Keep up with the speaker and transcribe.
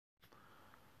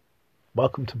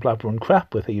Welcome to Blabber and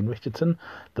Crap with Ian Richardson,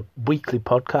 the weekly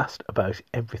podcast about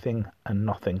everything and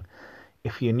nothing.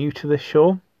 If you're new to this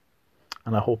show,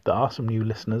 and I hope there are some new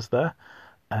listeners there,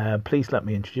 please let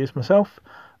me introduce myself.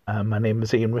 My name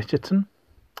is Ian Richardson.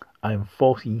 I am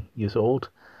 40 years old.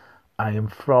 I am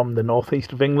from the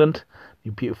northeast of England, the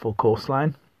beautiful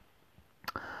coastline.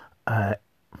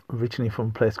 Originally from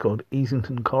a place called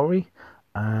Easington Corrie,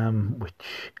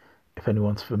 which, if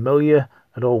anyone's familiar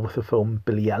at all with the film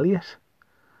Billy Elliot,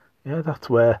 that's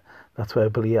where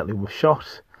Billy Elliot was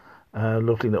shot.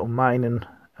 Lovely little mining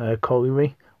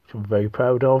colliery, which I'm very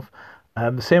proud of.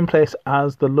 The same place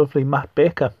as the lovely Matt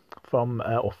Baker from,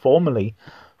 or formerly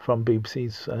from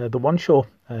BBC's The One Show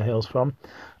hails from.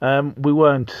 We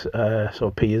weren't sort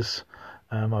of peers.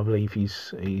 I believe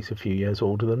he's a few years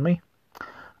older than me.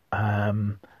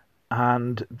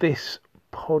 And this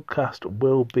podcast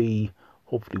will be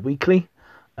hopefully weekly.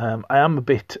 I am a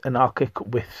bit anarchic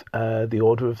with the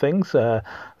order of things. I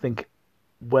think,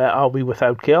 where are we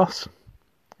without chaos?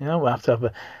 We have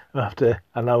to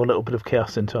allow a little bit of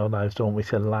chaos into our lives, don't we,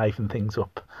 to liven things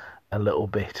up a little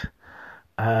bit.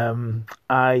 As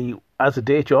a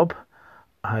day job,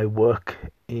 I work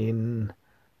in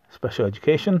special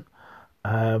education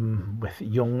with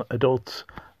young adults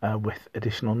with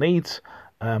additional needs.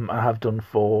 I have done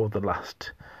for the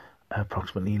last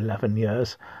approximately 11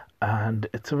 years, and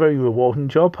it's a very rewarding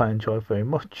job. I enjoy it very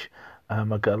much. I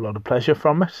get a lot of pleasure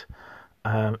from it.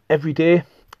 Every day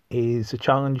is a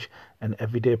challenge, and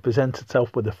every day presents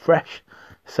itself with a fresh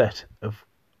set of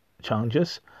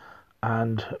challenges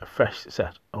and a fresh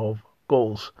set of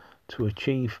goals to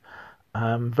achieve.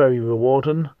 Very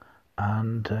rewarding,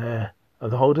 and the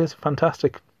holidays are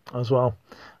fantastic as well.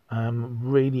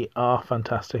 Really are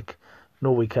fantastic.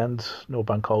 No weekends, no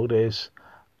bank holidays,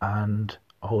 and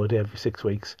a holiday every 6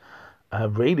 weeks.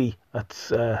 Really, it's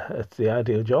the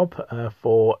ideal job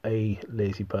for a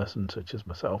lazy person such as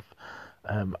myself.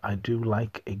 I do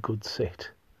like a good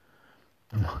sit.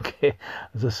 Okay,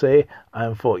 as I say, I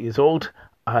am 40 years old.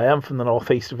 I am from the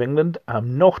northeast of England.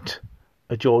 I'm not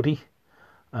a Geordie.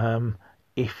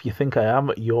 If you think I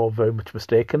am, you're very much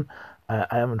mistaken.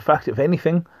 I am, in fact, if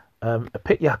anything, a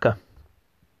pit yakker.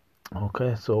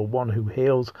 Okay, so one who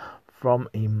hails from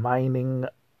a mining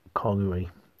colliery.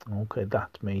 Okay,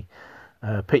 that's me.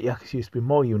 Pit yakkers used to be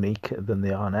more unique than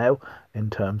they are now in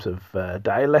terms of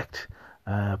dialect.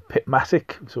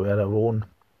 Pitmatic, so we had our own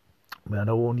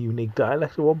unique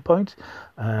dialect at one point.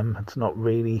 It's not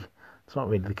really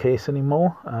the case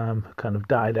anymore. Kind of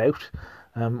died out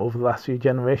over the last few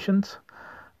generations.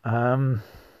 Now,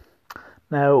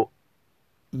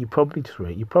 you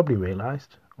probably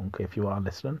realised, okay, if you are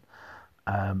listening,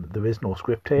 there is no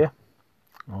script here.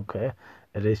 Okay,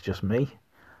 it is just me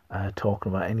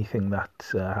talking about anything that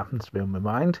happens to be on my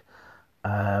mind.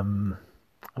 I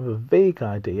have a vague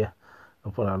idea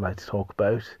of what I'd like to talk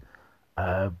about,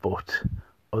 but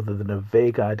other than a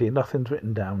vague idea, nothing's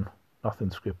written down,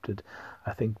 nothing's scripted.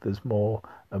 I think there's more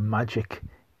a magic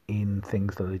in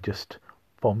things that are just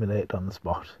formulated on the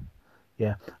spot.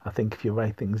 Yeah, I think if you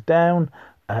write things down,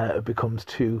 it becomes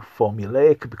too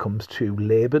formulaic, it becomes too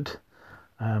laboured.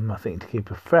 I think to keep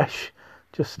it fresh,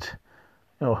 just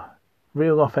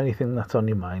reel off anything that's on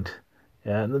your mind.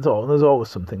 Yeah, and there's always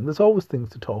something. There's always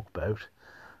things to talk about.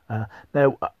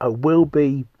 Now, I will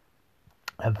be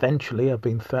eventually. I've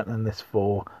been threatening this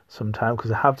for some time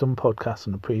because I have done podcasts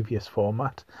in the previous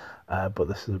format, but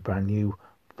this is a brand new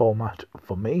format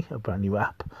for me, a brand new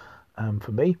app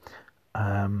for me.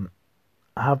 I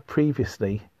have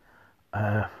previously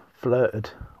flirted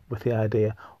with the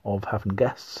idea of having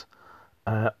guests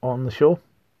on the show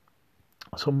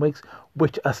some weeks,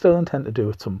 which I still intend to do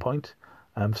at some point.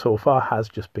 So far has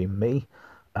just been me.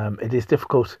 It is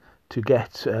difficult to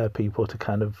get people to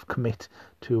kind of commit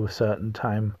to a certain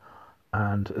time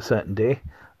and a certain day,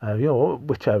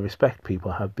 which I respect.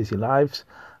 People have busy lives.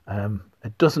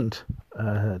 It doesn't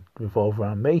revolve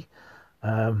around me,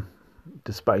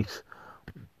 despite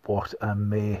what I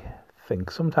may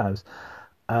think sometimes.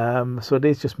 So it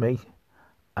is just me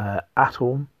at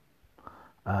home.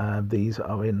 These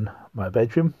are in my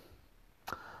bedroom.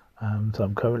 So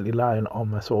I'm currently lying on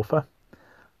my sofa.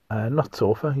 Not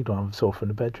sofa, you don't have a sofa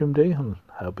in a bedroom, do you?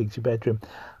 How big's your bedroom?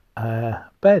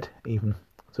 Bed, even.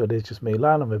 So it is just me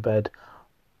lying on my bed,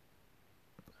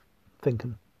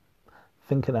 thinking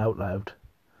out loud.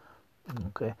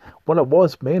 Okay. What I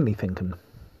was mainly thinking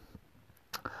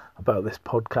about this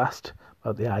podcast,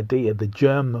 about the idea, the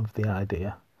germ of the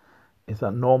idea, is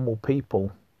that normal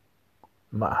people,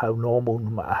 no matter how normal, no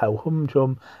matter how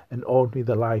humdrum and ordinary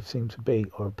their lives seem to be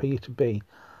or appear to be,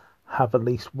 have at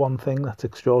least one thing that's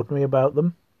extraordinary about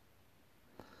them.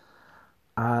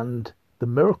 And the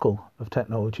miracle of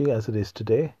technology as it is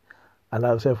today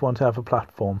allows everyone to have a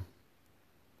platform.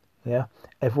 Yeah,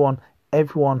 everyone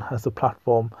has the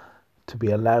platform to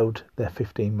be allowed their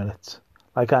 15 minutes.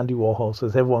 Like Andy Warhol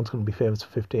says, everyone's going to be famous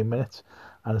for 15 minutes,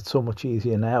 and it's so much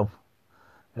easier now.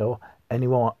 You know,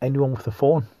 anyone with a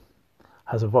phone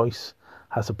has a voice,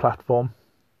 has a platform,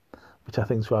 which I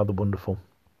think is rather wonderful.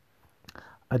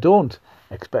 I don't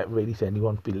expect really to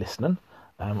anyone to be listening,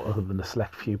 other than a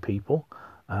select few people.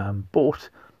 But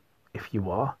if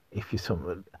you're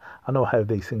someone, I know how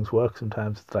these things work.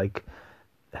 Sometimes it's like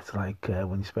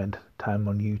when you spend time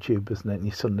on YouTube, isn't it? And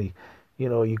you suddenly,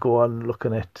 you go on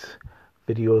looking at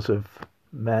videos of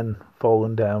men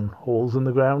falling down holes in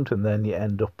the ground, and then you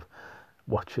end up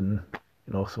watching,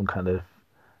 some kind of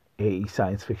 80s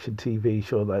science fiction TV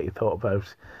show that you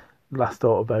last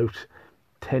thought about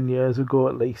 10 years ago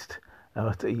at least,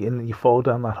 and you fall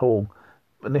down that hole.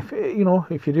 And if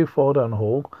you do fall down a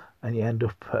hole and you end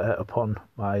up upon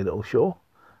my little show,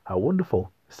 how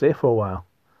wonderful! Stay for a while,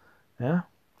 yeah.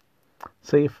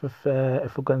 See if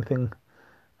I've got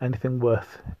anything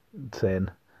worth saying,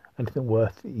 anything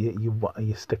worth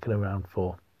you sticking around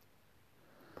for.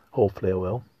 Hopefully I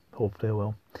will.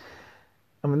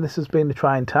 I mean, this has been a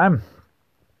trying time,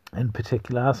 in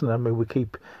particular, hasn't it? I mean, we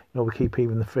keep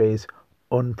hearing the phrase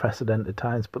unprecedented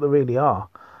times, but they really are.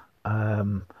 I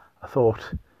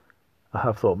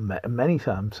have thought many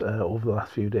times over the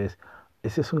last few days,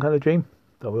 is this some kind of dream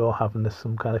that we're all having? This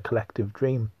some kind of collective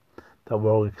dream that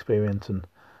we're all experiencing, and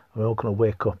we're all going to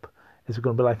wake up? Is it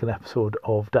going to be like an episode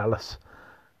of Dallas?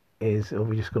 Are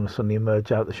we just going to suddenly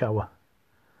emerge out the shower?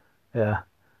 Yeah,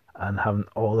 and haven't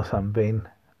all this been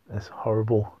this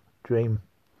horrible dream?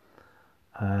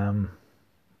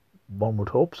 One would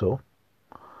hope so.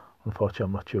 Unfortunately,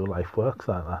 I'm not sure life works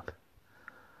like that.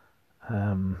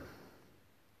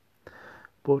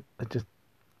 But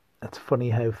it's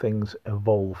funny how things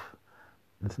evolve,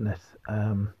 isn't it?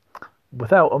 I'm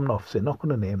obviously not going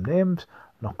to name names,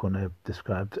 not going to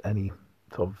describe any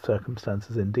sort of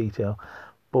circumstances in detail,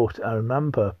 but I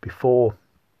remember before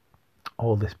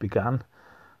all this began,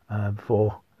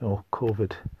 before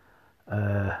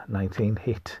COVID-19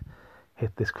 hit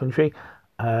this country,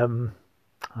 I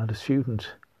had a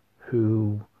student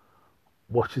who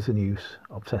watches the news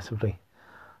obsessively,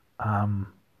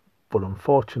 but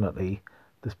unfortunately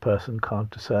this person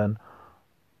can't discern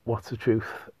what's the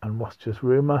truth and what's just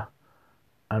rumour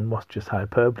and what's just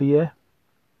hyperbole here.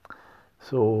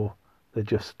 So they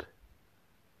just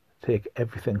take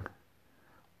everything,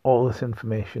 all this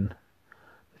information,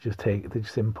 they just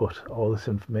input all this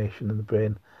information in the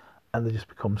brain, and they just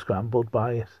become scrambled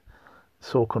by it,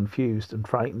 so confused and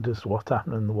frightened as to what's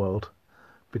happening in the world,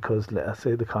 because let's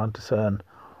say they can't discern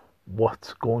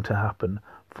what's going to happen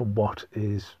from what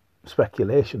is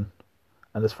speculation,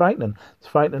 and it's frightening. It's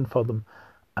frightening for them.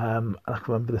 And I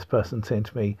can remember this person saying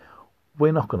to me,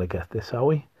 "We're not going to get this, are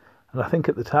we?" And I think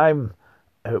at the time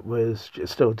it was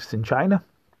still just in China,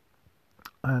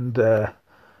 and it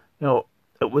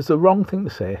was the wrong thing to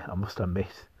say, I must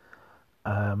admit,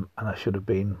 and I should have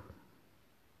been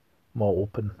more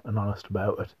open and honest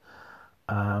about it.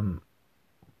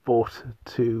 But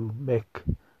to make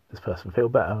this person feel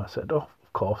better, I said, "Oh,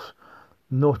 of course,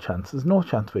 no chance. There's no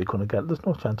chance we're going to get it. There's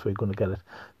no chance we're going to get it.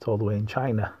 It's all the way in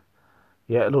China.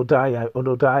 Yeah, it'll die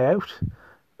out.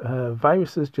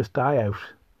 Viruses just die out.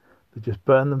 They just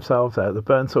burn themselves out. They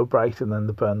burn so bright and then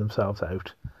they burn themselves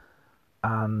out."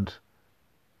 And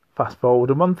fast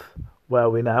forward a month, where are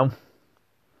we now?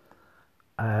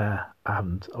 I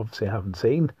haven't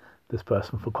seen this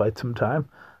person for quite some time,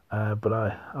 but I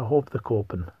hope they're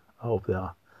coping. I hope they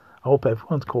are. I hope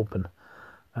everyone's coping.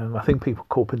 I think people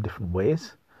cope in different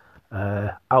ways.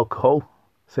 Alcohol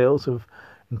sales have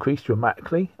increased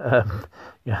dramatically.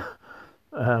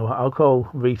 Alcohol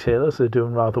retailers are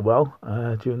doing rather well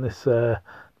during this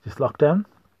lockdown.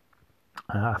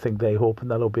 I think they're hoping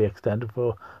that'll be extended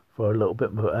for a little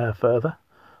bit further.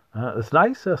 It's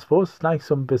nice, I suppose. It's nice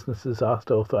some businesses are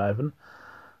still thriving.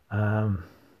 And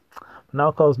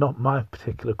alcohol's not my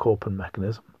particular coping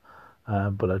mechanism,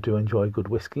 but I do enjoy good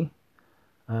whiskey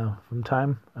from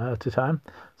time to time.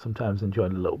 Sometimes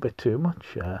enjoying a little bit too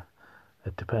much.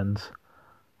 It depends.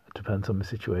 It depends on the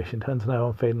situation. Depends on how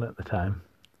I'm feeling at the time.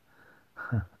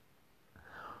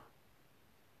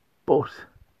 But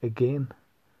again,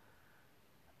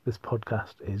 this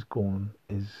podcast is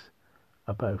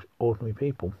about ordinary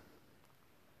people.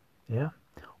 Yeah,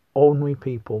 ordinary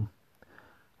people,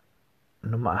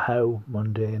 no matter how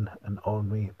mundane and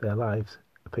ordinary their lives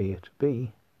appear to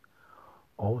be,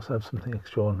 always have something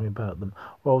extraordinary about them.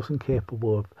 We're always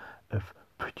incapable of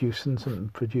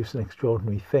producing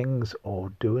extraordinary things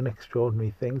or doing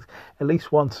extraordinary things at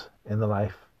least once in their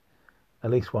life,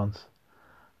 at least once.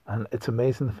 And it's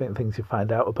amazing the things you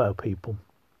find out about people.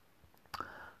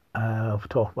 I've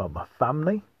talked about my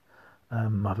family. I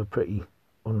have a pretty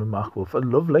unremarkable,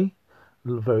 lovely,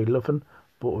 very loving,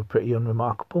 but we're pretty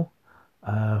unremarkable,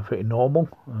 pretty normal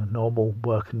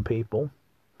working people.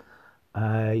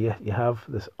 You have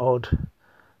this odd,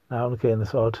 now and again,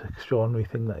 this odd, extraordinary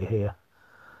thing that you hear.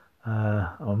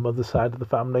 On mother's side of the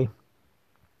family,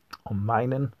 on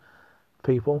mining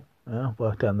people,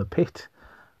 work down the pit,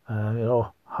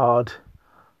 hard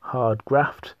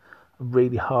graft,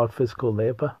 really hard physical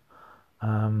labour,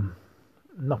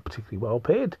 not particularly well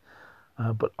paid,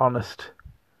 but honest,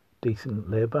 decent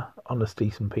labour, honest,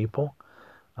 decent people.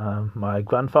 My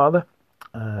grandfather,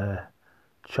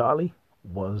 Charlie,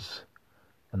 was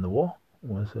in the war,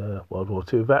 was a World War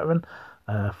II veteran,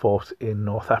 fought in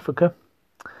North Africa.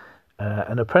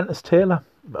 An apprentice tailor,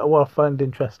 what I find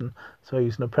interesting, so he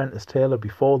was an apprentice tailor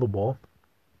before the war,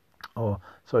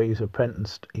 he was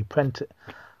apprenticed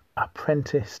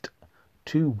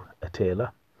to a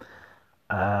tailor,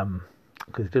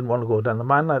 because he didn't want to go down the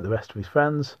mine like the rest of his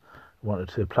friends. He wanted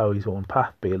to plough his own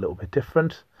path, be a little bit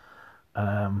different.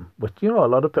 Which, a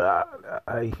lot of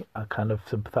I kind of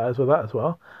sympathise with that as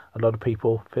well. A lot of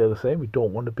people feel the same. You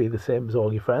don't want to be the same as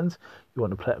all your friends. You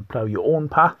want to plough your own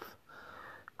path.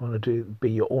 You want to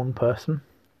be your own person.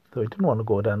 So he didn't want to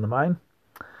go down the mine.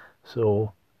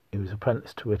 So he was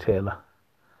apprenticed to a tailor.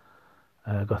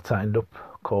 Got signed up,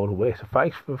 called away to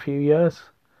fight for a few years.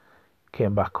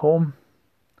 Came back home.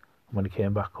 And when he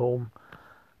came back home,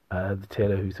 the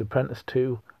tailor who was apprenticed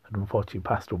to had unfortunately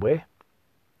passed away.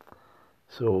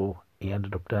 So he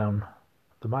ended up down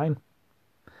the mine.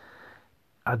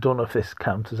 I don't know if this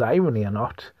counts as irony or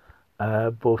not,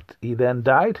 but he then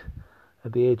died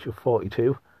at the age of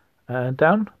 42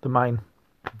 down the mine.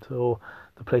 So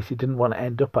the place he didn't want to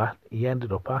end up at, he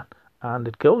ended up at, and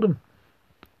it killed him.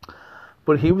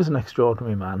 But he was an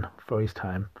extraordinary man for his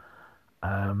time.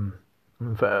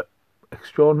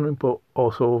 Extraordinary, but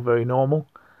also very normal.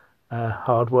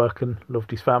 Hard-working,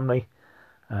 loved his family,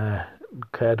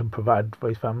 cared and provided for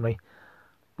his family.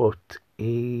 But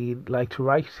he liked to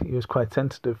write. He was quite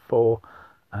sensitive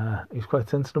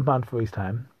man for his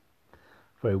time.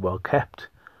 Very well kept,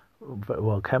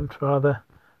 well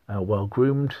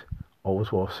groomed.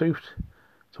 Always wore a suit.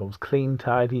 It's always clean,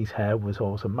 tidy. His hair was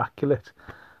always immaculate.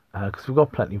 Because we've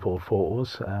got plenty of old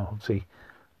photos. Obviously,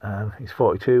 he's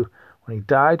 42 when he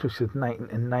died, which was in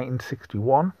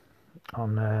 1961,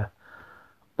 on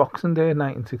Boxing Day,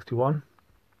 1961.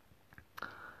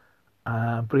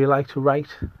 But he liked to write.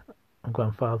 My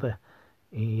grandfather,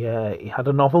 he had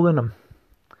a novel in him,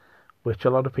 which a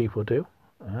lot of people do.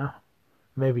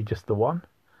 Maybe just the one,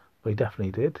 but he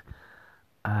definitely did.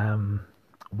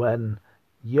 When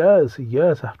years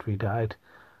after he died,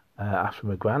 after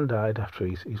my gran died, after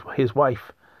his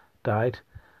wife died,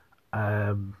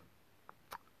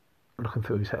 looking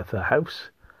through the house,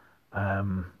 I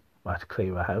had to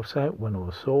clear a house out when it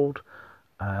was sold,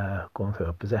 going through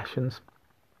our possessions,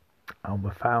 and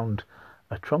we found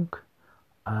a trunk,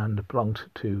 and it belonged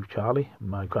to Charlie,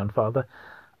 my grandfather,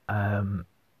 and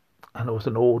it was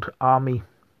an old army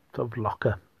sort of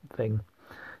locker thing,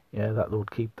 that they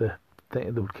would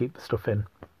keep the stuff in.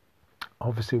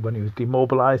 Obviously, when he was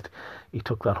demobilised, he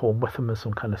took that home with him as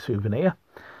some kind of souvenir,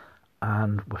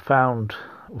 and we found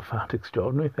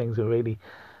extraordinary things.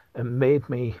 It made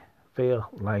me feel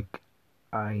like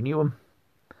I knew him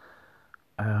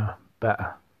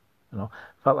better.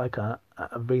 Felt like I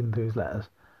reading through his letters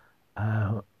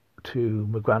to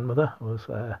my grandmother was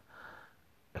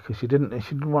because she didn't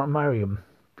want to marry him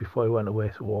before he went away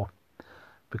to war,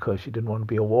 because she didn't want to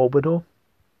be a war widow.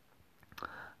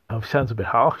 It sounds a bit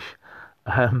harsh.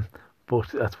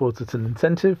 But I suppose it's an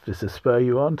incentive just to spur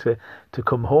you on to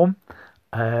come home.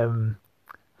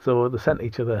 So they sent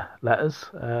each other letters,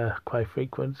 quite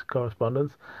frequent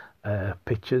correspondence,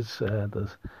 pictures.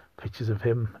 There's pictures of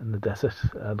him in the desert,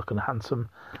 looking handsome,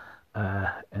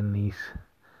 in these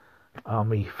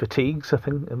army fatigues, I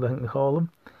think they call them.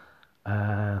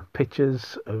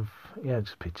 Pictures of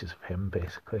him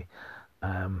basically,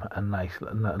 and nice,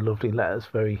 lovely letters,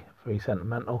 very, very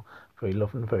sentimental, very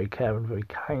loving, very caring, very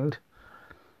kind.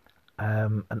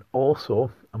 And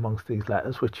also amongst these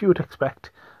letters, which you would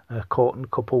expect, a courting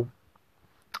couple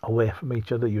away from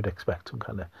each other, you'd expect some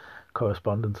kind of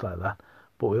correspondence like that.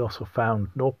 But we also found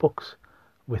notebooks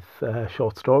with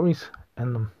short stories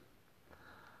in them.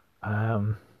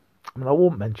 I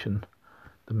won't mention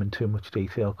them in too much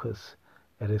detail because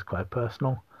it is quite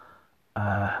personal.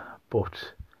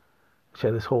 But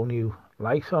share this whole new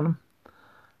light on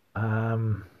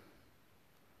him.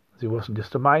 He wasn't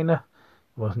just a miner,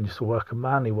 he wasn't just a working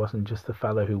man, he wasn't just the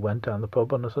fella who went down the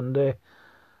pub on a Sunday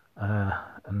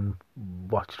and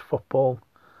watched football.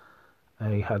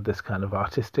 He had this kind of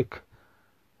artistic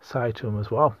side to him as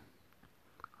well.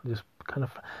 Just kind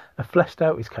of fleshed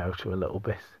out his character a little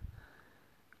bit.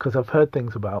 Because I've heard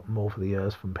things about him over the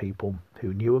years from people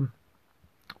who knew him.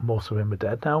 Most of them are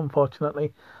dead now,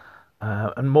 unfortunately.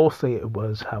 And mostly it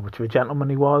was how much of a gentleman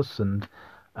he was, and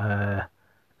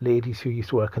ladies who used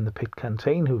to work in the pit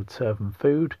canteen who would serve him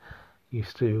food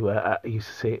used to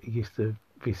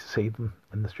see them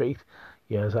in the street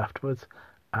years afterwards,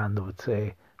 and they would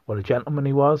say what a gentleman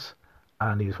he was,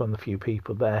 and he was one of the few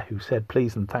people there who said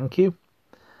please and thank you,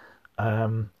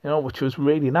 which was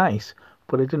really nice,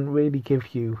 but it didn't really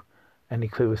give you any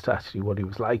clue as to actually what he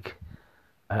was like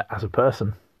as a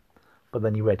person. But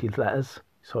then you read his letters,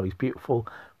 you saw his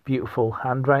beautiful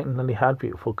handwriting, and he had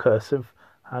beautiful cursive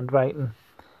handwriting,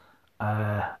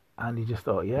 and you just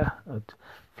thought, yeah, it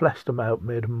fleshed him out,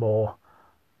 made him more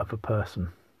of a person.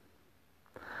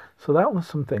 So that was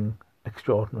something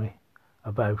extraordinary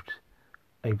about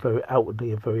a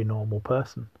very normal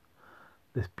person.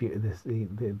 The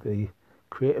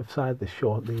creative side,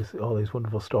 all these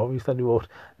wonderful stories that he wrote,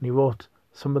 and he wrote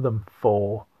some of them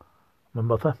for my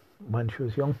mother when she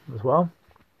was young as well.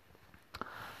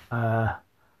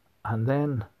 And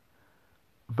then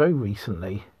very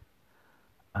recently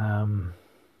I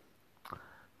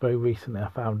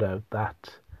found out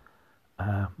that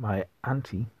my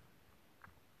auntie,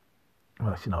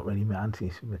 well, she's not really my auntie,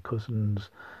 she's my cousin's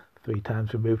 3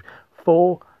 times removed.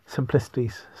 For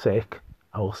simplicity's sake,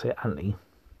 I will say auntie,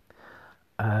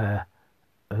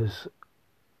 is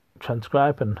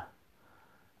transcribing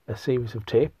a series of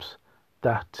tapes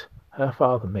that her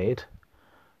father made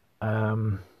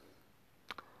on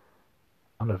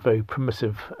a very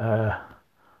primitive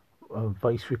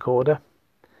voice recorder,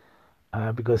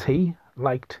 because he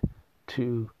liked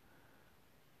to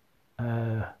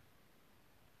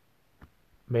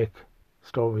make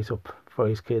stories up for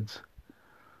his kids,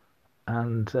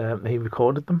 and he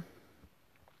recorded them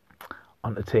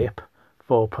on a tape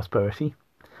for prosperity,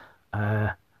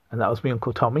 and that was my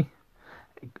Uncle Tommy.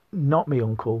 Not my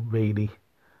uncle really,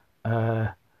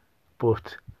 but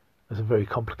there's a very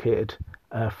complicated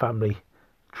family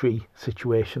tree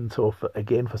situation, so for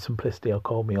simplicity I'll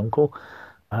call me uncle.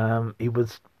 He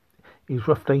was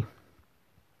maybe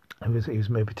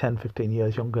 10-15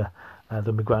 years younger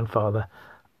than my grandfather,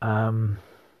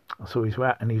 so he's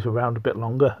around a bit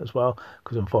longer as well,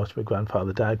 because unfortunately my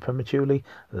grandfather died prematurely.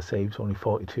 As I say, he was only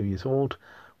 42 years old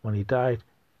when he died.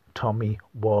 Tommy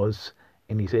was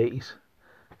in his 80s,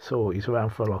 so he's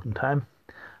around for a long time.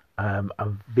 I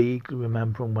vaguely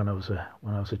remember him when I was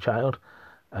a child,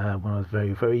 when I was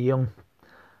very, very young,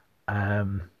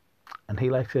 and he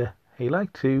liked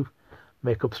to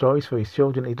make up stories for his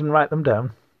children. He didn't write them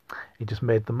down; he just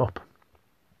made them up,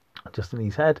 just in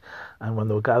his head. And when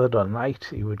they were gathered on night,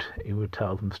 he would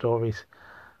tell them stories.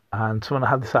 And someone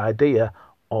had this idea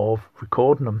of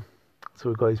recording them, so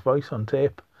we got his voice on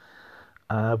tape.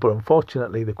 But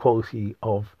unfortunately, the quality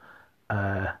of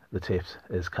the tapes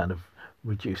is kind of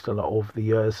reduced a lot over the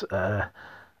years,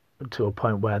 to a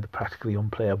point where they're practically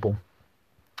unplayable.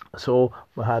 So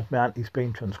we had my auntie's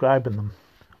been transcribing them,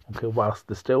 okay, whilst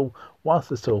they're still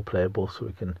playable, so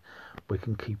we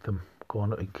can keep them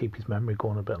going and keep his memory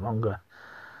going a bit longer.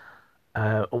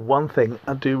 One thing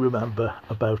I do remember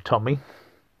about Tommy,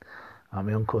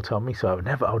 my Uncle Tommy, so I would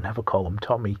never call him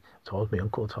Tommy. It's always my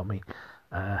Uncle Tommy.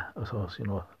 It's always,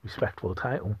 respectful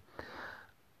title.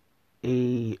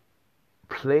 He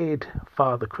played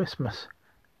Father Christmas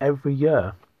every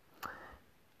year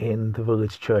in the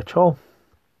village church hall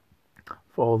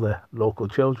for all the local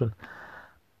children.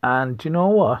 And do you know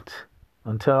what?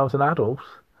 Until I was an adult,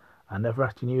 I never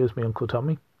actually knew he was my Uncle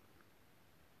Tommy.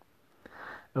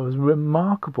 It was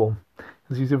remarkable,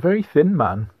 because he's a very thin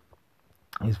man.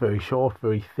 He's very short,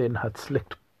 very thin, had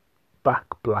slicked back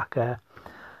black hair,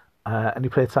 and he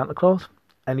played Santa Claus,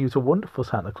 and he was a wonderful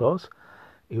Santa Claus.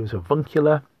 He was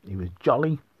avuncular, he was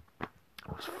jolly, he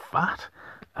was fat,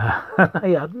 and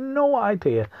I had no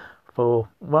idea for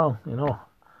a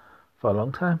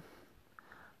long time.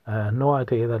 No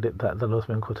idea that was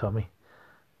my Uncle Tommy.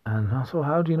 And also,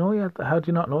 how do you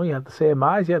not know he had the same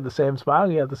eyes, he had the same smile,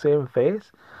 he had the same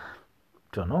face?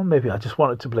 Don't know, maybe I just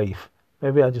wanted to believe.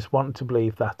 Maybe I just wanted to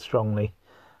believe that strongly,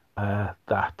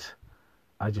 that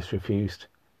I just refused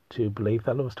to believe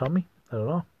that it was Tommy. I don't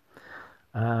know.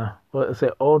 But I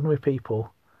say, ordinary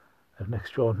people have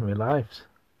extraordinary lives.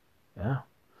 Yeah.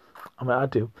 I mean, I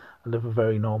do. I live a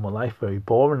very normal life, very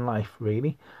boring life,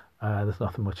 really. There's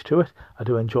nothing much to it. I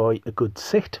do enjoy a good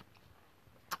sit.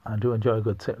 I do enjoy a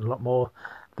good sit a lot more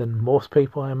than most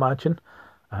people, I imagine.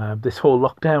 This whole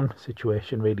lockdown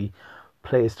situation really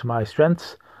plays to my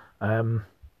strengths.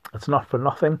 It's not for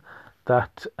nothing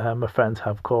that my friends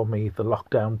have called me the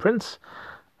lockdown prince,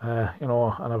 and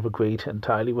I've agreed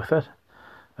entirely with it.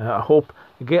 I hope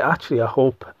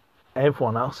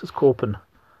everyone else is coping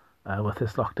with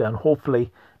this lockdown.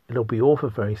 Hopefully, it'll be over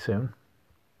very soon.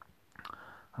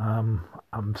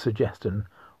 I'm suggesting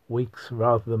weeks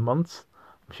rather than months.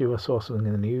 I'm sure I saw something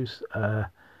in the news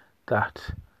that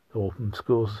the open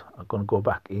schools are going to go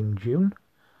back in June,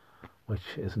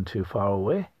 which isn't too far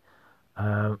away.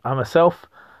 I myself,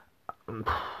 I'm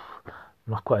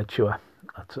not quite sure.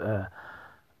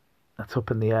 That's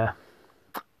up in the air.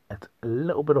 It's a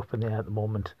little bit up in the air at the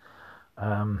moment.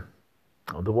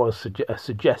 There was a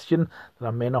suggestion that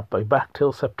I may not be back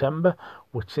till September,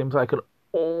 which seems like an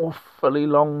awfully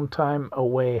long time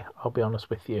away, I'll be honest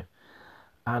with you.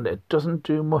 And it doesn't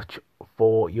do much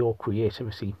for your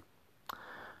creativity,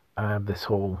 this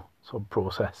whole sort of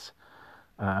process.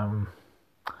 I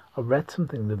read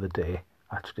something the other day,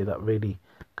 actually, that really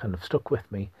kind of stuck with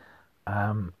me.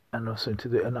 And I was listening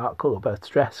to an article about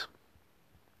stress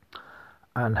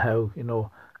and how,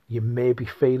 you may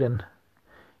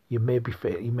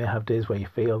have days where you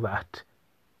feel that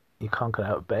you can't get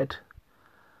out of bed,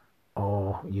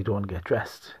 or you don't get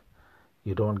dressed,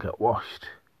 you don't get washed,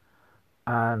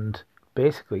 and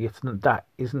basically that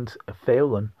isn't a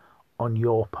failing on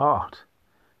your part.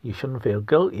 You shouldn't feel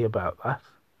guilty about that.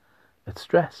 It's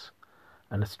stress,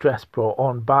 and it's stress brought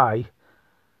on by,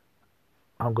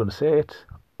 I'm going to say it,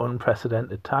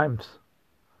 unprecedented times.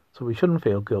 So we shouldn't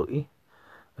feel guilty.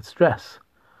 It's stress.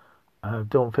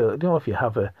 Don't feel. If you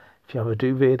have a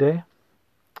duvet day,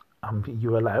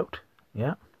 you're allowed.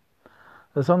 Yeah.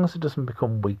 As long as it doesn't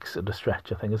become weeks at a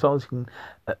stretch, I think. As long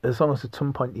as at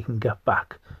some point you can get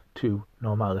back to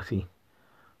normality,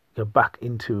 get back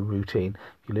into a routine.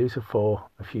 If you lose it for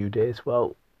a few days,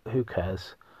 well, who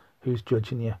cares? Who's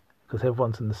judging you? Because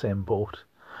everyone's in the same boat.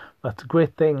 That's a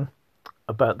great thing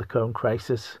about the current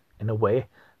crisis, in a way,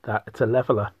 that it's a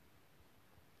leveller.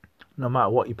 No matter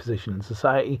what your position in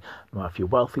society, no matter if you're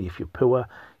wealthy, if you're poor,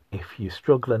 if you're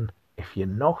struggling, if you're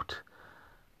not,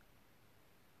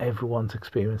 everyone's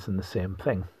experiencing the same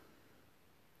thing.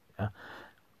 Yeah?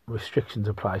 Restrictions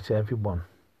apply to everyone.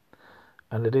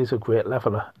 And it is a great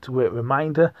leveller. It's a great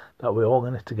reminder that we're all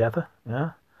in it together.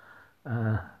 Yeah,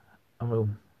 and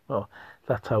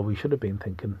that's how we should have been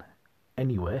thinking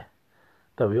anyway.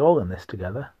 That we're all in this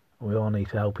together, and we all need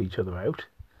to help each other out.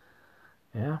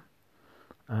 Yeah.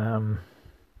 I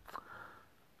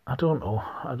don't know.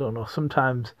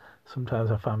 Sometimes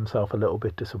I find myself a little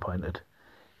bit disappointed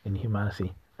in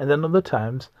humanity, and then other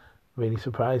times really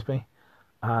surprise me,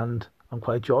 and I'm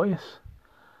quite joyous.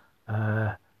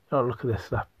 Look at this,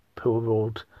 that poor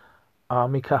old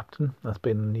army captain that's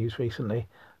been in the news recently,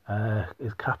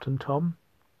 is Captain Tom,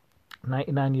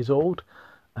 99 years old,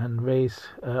 and raised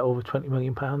over £20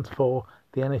 million for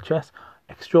the NHS.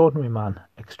 Extraordinary man,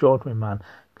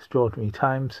 extraordinary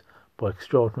times, but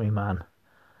extraordinary man.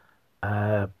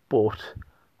 But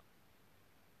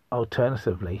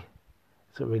alternatively,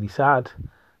 it's really sad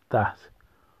that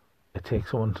it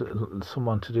takes someone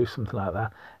to do something like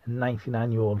that, a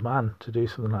 99-year-old man to do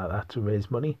something like that, to raise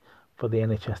money for the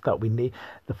NHS that we need.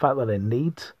 The fact that it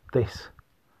needs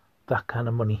that kind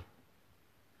of money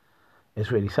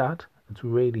is really sad. It's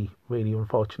really, really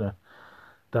unfortunate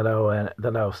that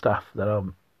our staff, that our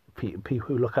people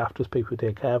who look after us, people who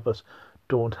take care of us,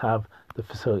 don't have the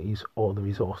facilities or the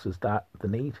resources that they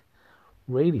need.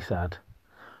 Really sad.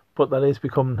 But that is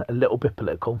becoming a little bit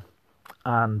political,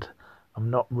 and I'm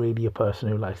not really a person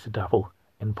who likes to dabble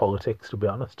in politics, to be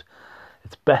honest.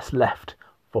 It's best left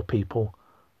for people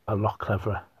a lot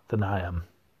cleverer than I am.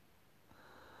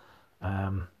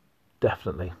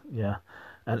 Definitely, yeah.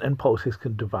 And politics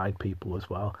can divide people as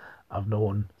well. I've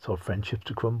known sort of friendships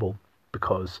to crumble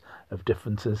because of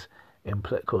differences in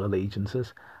political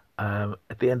allegiances.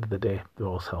 At the end of the day, they're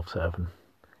all self-serving.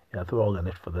 Yeah, they're all in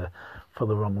it for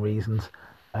the wrong reasons.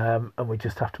 And we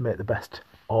just have to make the best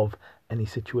of any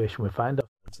situation we find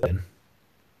ourselves in.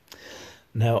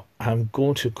 Now, I'm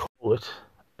going to call it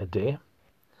a day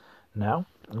now.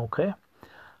 Okay.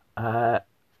 I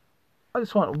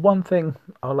just want one thing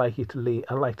I'd like to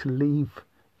leave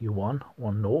you on,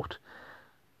 one note,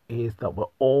 is that we're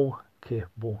all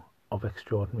capable of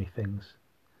extraordinary things.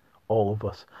 All of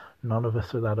us. None of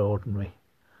us are that ordinary.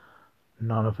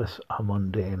 None of us are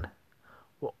mundane.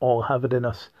 We all have it in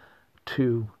us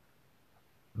to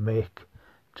make,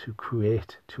 to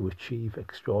create, to achieve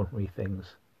extraordinary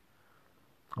things.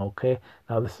 Okay,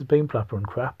 now this has been Blackburn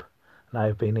Crap, and I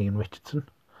have been Ian Richardson.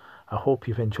 I hope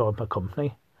you've enjoyed my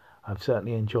company. I've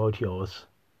certainly enjoyed yours.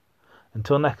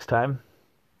 Until next time,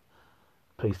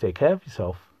 please take care of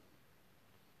yourself.